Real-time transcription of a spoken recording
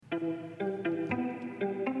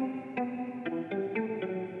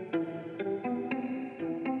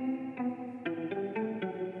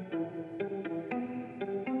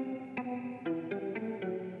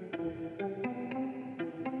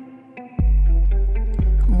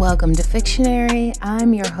Welcome to Fictionary.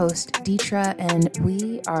 I'm your host, Deetra, and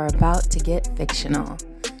we are about to get fictional.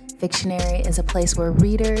 Fictionary is a place where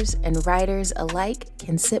readers and writers alike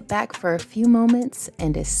can sit back for a few moments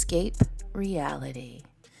and escape reality.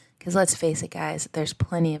 Because let's face it, guys, there's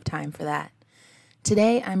plenty of time for that.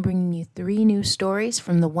 Today, I'm bringing you 3 new stories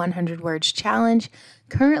from the 100 Words Challenge,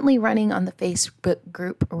 currently running on the Facebook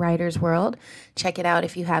group Writer's World. Check it out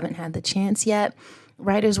if you haven't had the chance yet.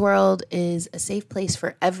 Writer's World is a safe place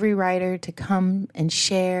for every writer to come and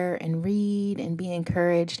share and read and be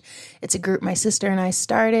encouraged. It's a group my sister and I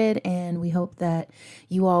started, and we hope that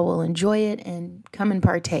you all will enjoy it and come and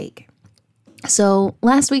partake. So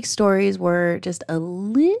last week's stories were just a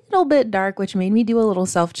little bit dark, which made me do a little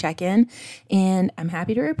self-check-in, and I'm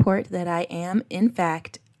happy to report that I am, in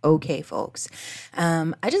fact, okay, folks.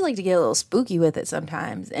 I just like to get a little spooky with it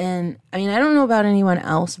sometimes. And I mean, I don't know about anyone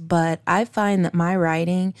else, but I find that my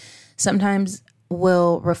writing sometimes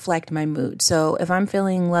will reflect my mood. So if I'm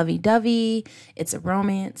feeling lovey-dovey, it's a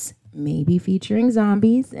romance, maybe featuring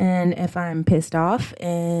zombies. And if I'm pissed off,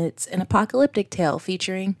 it's an apocalyptic tale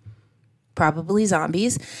featuring probably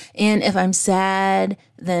zombies. And if I'm sad,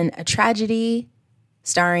 then a tragedy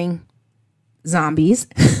starring zombies.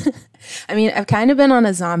 I mean, I've kind of been on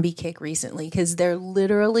a zombie kick recently because they're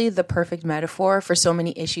literally the perfect metaphor for so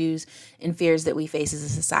many issues and fears that we face as a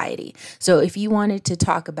society. So if you wanted to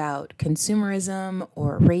talk about consumerism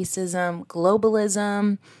or racism,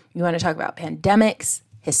 globalism, you want to talk about pandemics,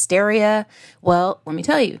 hysteria, well, let me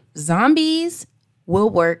tell you, zombies will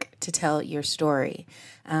work to tell your story.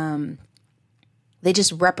 They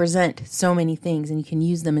just represent so many things and you can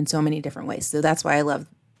use them in so many different ways. So that's why I love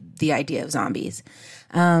the idea of zombies.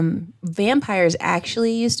 Vampires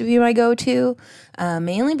actually used to be my go-to,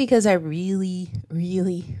 mainly because I really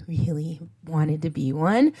wanted to be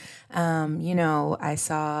one. I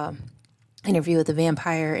saw Interview with the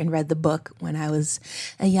Vampire and read the book when I was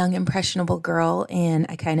a young, impressionable girl, and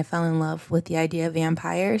I kind of fell in love with the idea of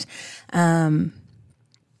vampires.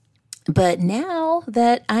 But now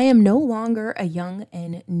that I am no longer a young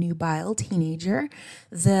and nubile teenager,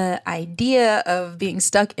 the idea of being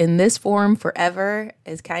stuck in this form forever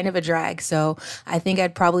is kind of a drag. So I think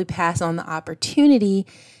I'd probably pass on the opportunity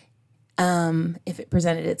if it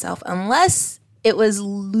presented itself, unless it was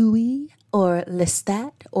Louis or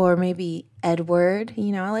Lestat or maybe Edward.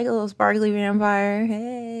 You know, I like a little sparkly vampire.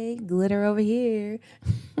 Hey, glitter over here.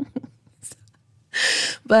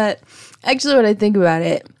 But actually, when I think about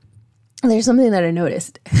it, there's something that I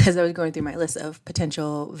noticed as I was going through my list of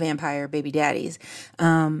potential vampire baby daddies.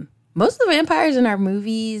 Most of the vampires in our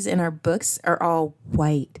movies and our books are all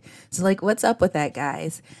white. So, like, what's up with that,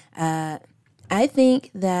 guys? I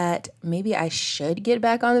think that maybe I should get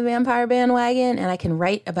back on the vampire bandwagon and I can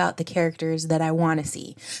write about the characters that I want to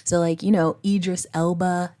see. So, like, you know, Idris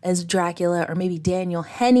Elba as Dracula, or maybe Daniel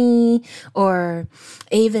Henney, or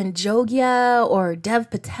Avan Jogia, or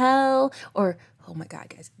Dev Patel, or oh my God,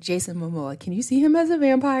 guys, Jason Momoa. Can you see him as a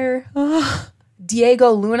vampire? Oh,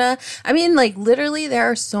 Diego Luna. I mean, like, literally,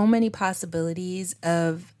 there are so many possibilities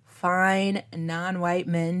of fine, non-white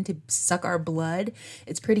men to suck our blood.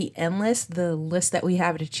 It's pretty endless, the list that we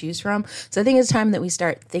have to choose from. So I think it's time that we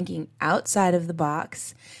start thinking outside of the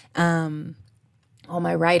box. All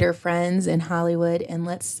my writer friends in Hollywood, and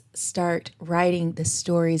let's start writing the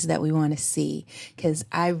stories that we want to see, because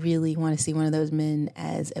I really want to see one of those men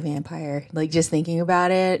as a vampire. Like, just thinking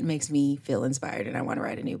about it makes me feel inspired and I want to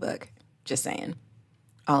write a new book. Just saying.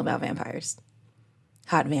 All about vampires.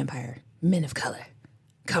 Hot vampire. Men of color.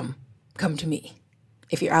 Come to me.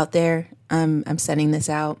 If you're out there, I'm sending this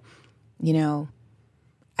out. You know,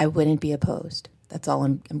 I wouldn't be opposed. That's all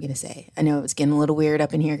I'm going to say. I know it's getting a little weird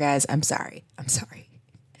up in here, guys. I'm sorry.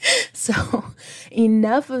 So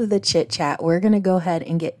enough of the chit chat. We're going to go ahead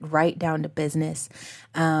and get right down to business.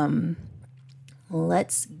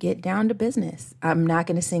 Let's get down to business. I'm not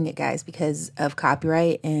going to sing it, guys, because of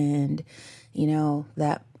copyright and, you know,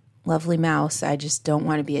 that lovely mouse. I just don't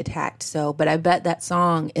want to be attacked. So, but I bet that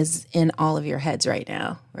song is in all of your heads right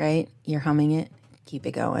now, right? You're humming it. Keep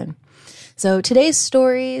it going. So today's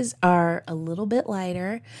stories are a little bit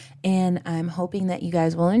lighter, and I'm hoping that you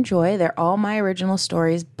guys will enjoy. They're all my original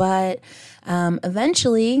stories, but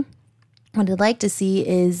eventually what I'd like to see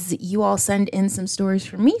is you all send in some stories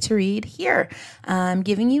for me to read here. I'm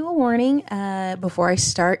giving you a warning before I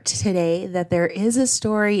start today that there is a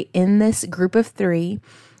story in this group of 3,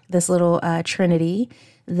 this little trinity,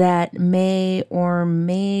 that may or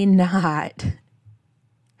may not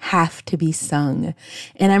have to be sung.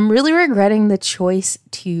 And I'm really regretting the choice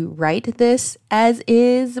to write this as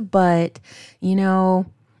is, but, you know,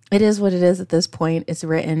 it is what it is at this point. It's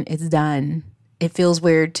written, it's done. it feels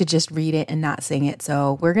weird to just read it and not sing it.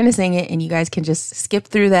 So we're going to sing it, and you guys can just skip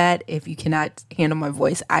through that. If you cannot handle my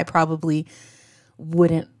voice, I probably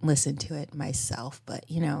wouldn't listen to it myself, but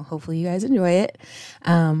hopefully you guys enjoy it.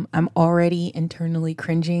 I'm already internally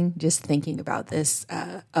cringing just thinking about this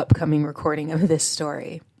upcoming recording of this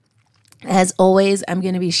story. As always, I'm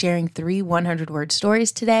going to be sharing 3 100-word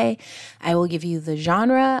stories today. I will give you the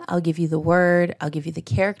genre, I'll give you the word, I'll give you the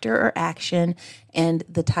character or action, and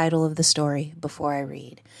the title of the story before I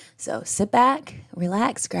read. So sit back,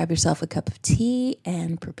 relax, grab yourself a cup of tea,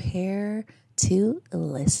 and prepare to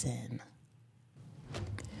listen.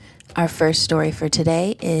 Our first story for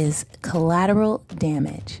today is Collateral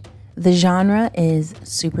Damage. The genre is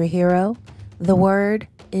superhero. The word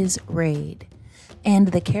is raid. And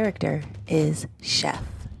the character is Chef.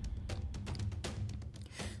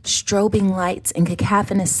 Strobing lights and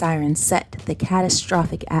cacophonous sirens set the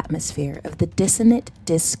catastrophic atmosphere of the dissonant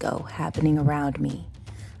disco happening around me.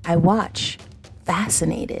 I watch,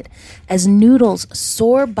 fascinated, as noodles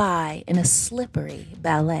soar by in a slippery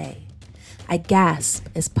ballet. I gasp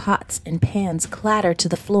as pots and pans clatter to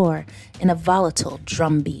the floor in a volatile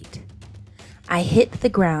drumbeat. I hit the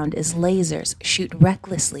ground as lasers shoot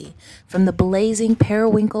recklessly from the blazing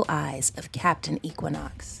periwinkle eyes of Captain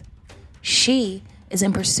Equinox. She is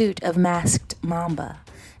in pursuit of masked Mamba,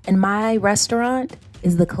 and my restaurant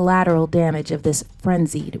is the collateral damage of this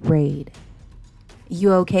frenzied raid.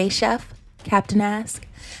 "You okay, Chef?" Captain asks,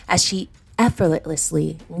 as she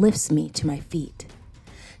effortlessly lifts me to my feet.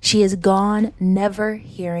 She is gone, never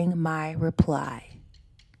hearing my reply.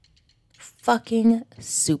 "Fucking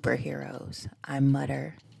superheroes," I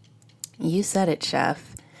mutter. You said it,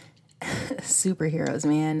 Chef. Superheroes,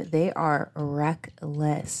 man. They are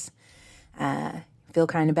reckless. Feel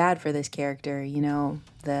kind of bad for this character.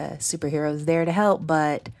 The superhero's there to help,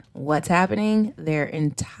 but what's happening? Their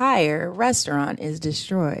entire restaurant is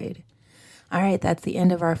destroyed. All right, that's the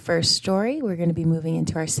end of our first story. We're going to be moving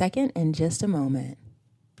into our second in just a moment.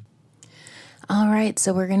 All right,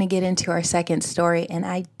 so we're going to get into our second story, and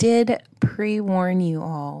I did pre-warn you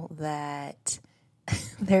all that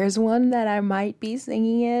there's one that I might be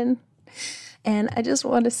singing in, and I just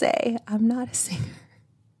want to say I'm not a singer,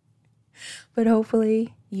 but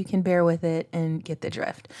hopefully you can bear with it and get the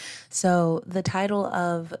drift. So the title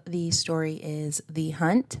of the story is The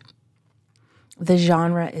Hunt. The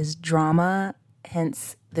genre is drama,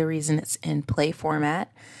 hence the reason it's in play format.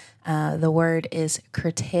 The word is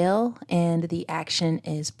curtail, and the action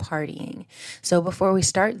is partying. So before we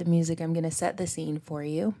start the music, I'm going to set the scene for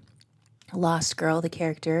you. Lost Girl, the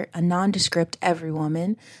character, a nondescript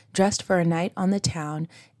everywoman, dressed for a night on the town,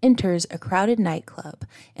 enters a crowded nightclub,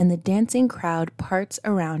 and the dancing crowd parts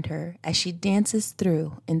around her as she dances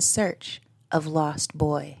through in search of Lost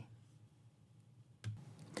Boy.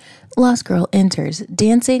 Lost Girl enters,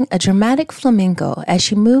 dancing a dramatic flamenco as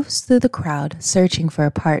she moves through the crowd, searching for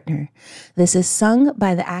a partner. This is sung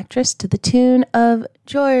by the actress to the tune of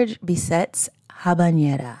George Bizet's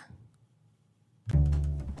Habanera.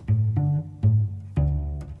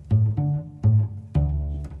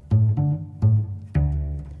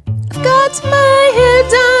 I've got my hair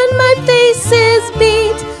done, my face is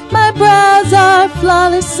beat, my brows are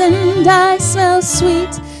flawless and I smell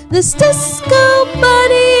sweet. This disco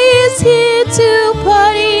bunny is here to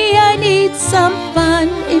party. I need some fun,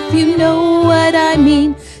 if you know what I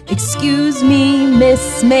mean. Excuse me,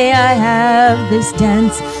 miss, may I have this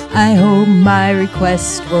dance? I hope my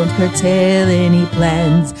request won't curtail any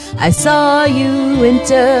plans. I saw you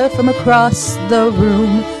enter from across the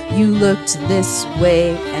room. You looked this way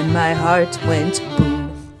and my heart went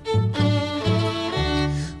boom.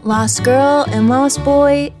 Lost Girl and Lost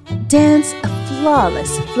Boy dance a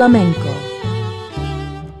flawless flamenco.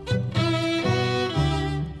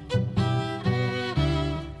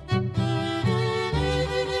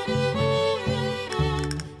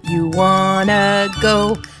 You wanna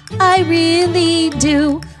go? I really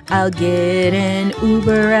do. I'll get an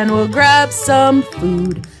Uber and we'll grab some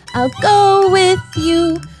food. I'll go with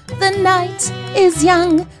you. The night is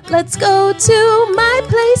young. Let's go to my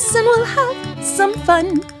place and we'll have some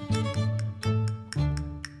fun.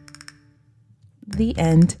 The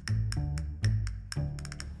end.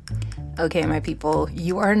 Okay, my people,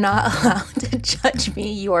 you are not allowed to judge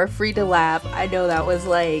me. You are free to laugh. I know that was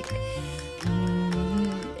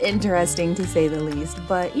interesting to say the least,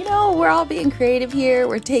 but we're all being creative here.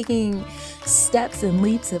 We're taking steps and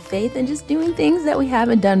leaps of faith and just doing things that we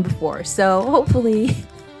haven't done before. So hopefully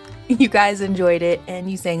you guys enjoyed it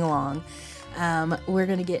and you sang along. We're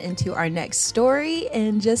going to get into our next story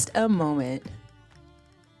in just a moment.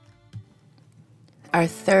 Our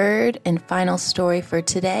third and final story for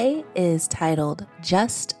today is titled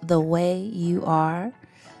Just the Way You Are.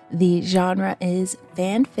 The genre is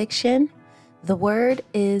fan fiction. The word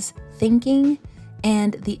is thinking,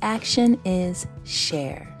 and the action is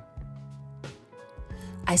share.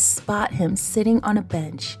 I spot him sitting on a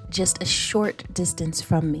bench just a short distance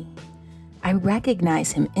from me. I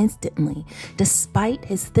recognize him instantly, despite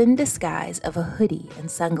his thin disguise of a hoodie and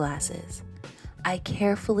sunglasses. I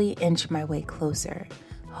carefully inch my way closer,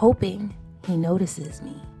 hoping he notices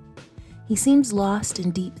me. He seems lost in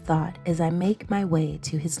deep thought as I make my way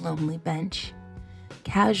to his lonely bench.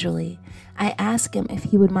 Casually, I ask him if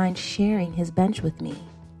he would mind sharing his bench with me.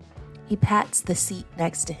 He pats the seat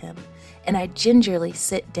next to him, and I gingerly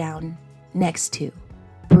sit down next to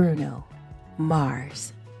Bruno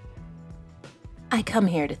Mars. I come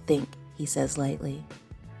here to think, he says lightly.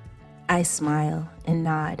 I smile and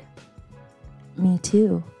nod. Me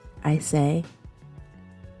too, I say.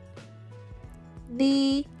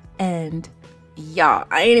 The end. Y'all,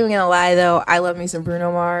 I ain't even gonna lie though, I love me some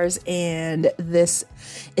Bruno Mars, and this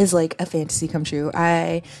is like a fantasy come true.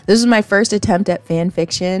 This was my first attempt at fan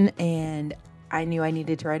fiction, and I knew I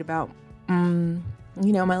needed to write about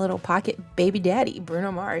my little pocket baby daddy,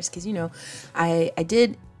 Bruno Mars, because I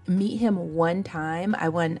did meet him one time. I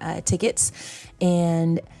won tickets,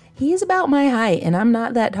 and he's about my height, and I'm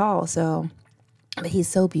not that tall, but he's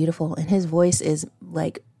so beautiful, and his voice is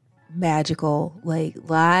like magical, like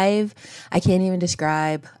live. I can't even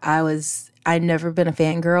describe. I've never been a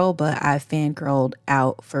fangirl, but I fangirled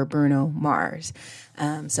out for Bruno Mars.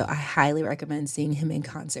 So I highly recommend seeing him in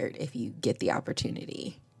concert if you get the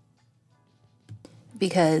opportunity.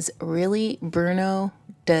 Because really, Bruno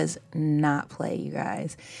does not play, you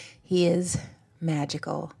guys. He is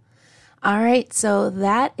magical. All right, so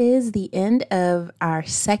that is the end of our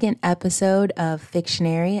second episode of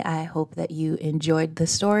Fictionary. I hope that you enjoyed the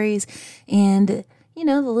stories and,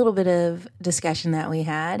 the little bit of discussion that we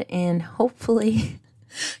had. And hopefully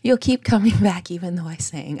you'll keep coming back even though I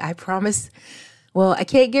sang. I promise. Well, I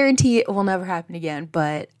can't guarantee it will never happen again,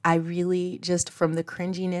 but I really just from the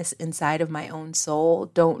cringiness inside of my own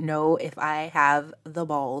soul don't know if I have the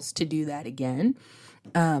balls to do that again.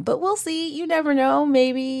 But we'll see. You never know.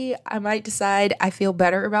 Maybe I might decide I feel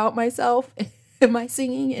better about myself in my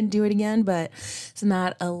singing and do it again, but it's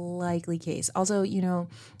not a likely case. Also,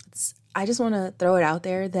 I just want to throw it out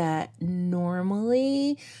there that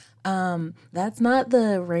normally that's not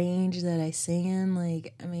the range that I sing in.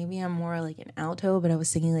 Like maybe I'm more like an alto, but I was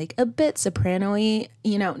singing like a bit soprano-y,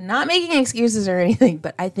 not making excuses or anything,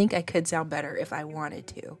 but I think I could sound better if I wanted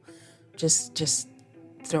to. Just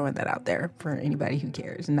throwing that out there for anybody who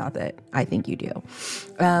cares. Not that I think you do.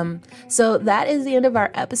 So that is the end of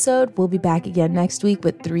our episode. We'll be back again next week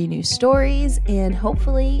with 3 new stories, and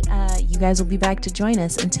hopefully you guys will be back to join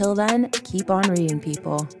us. Until then, keep on reading,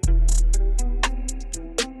 people.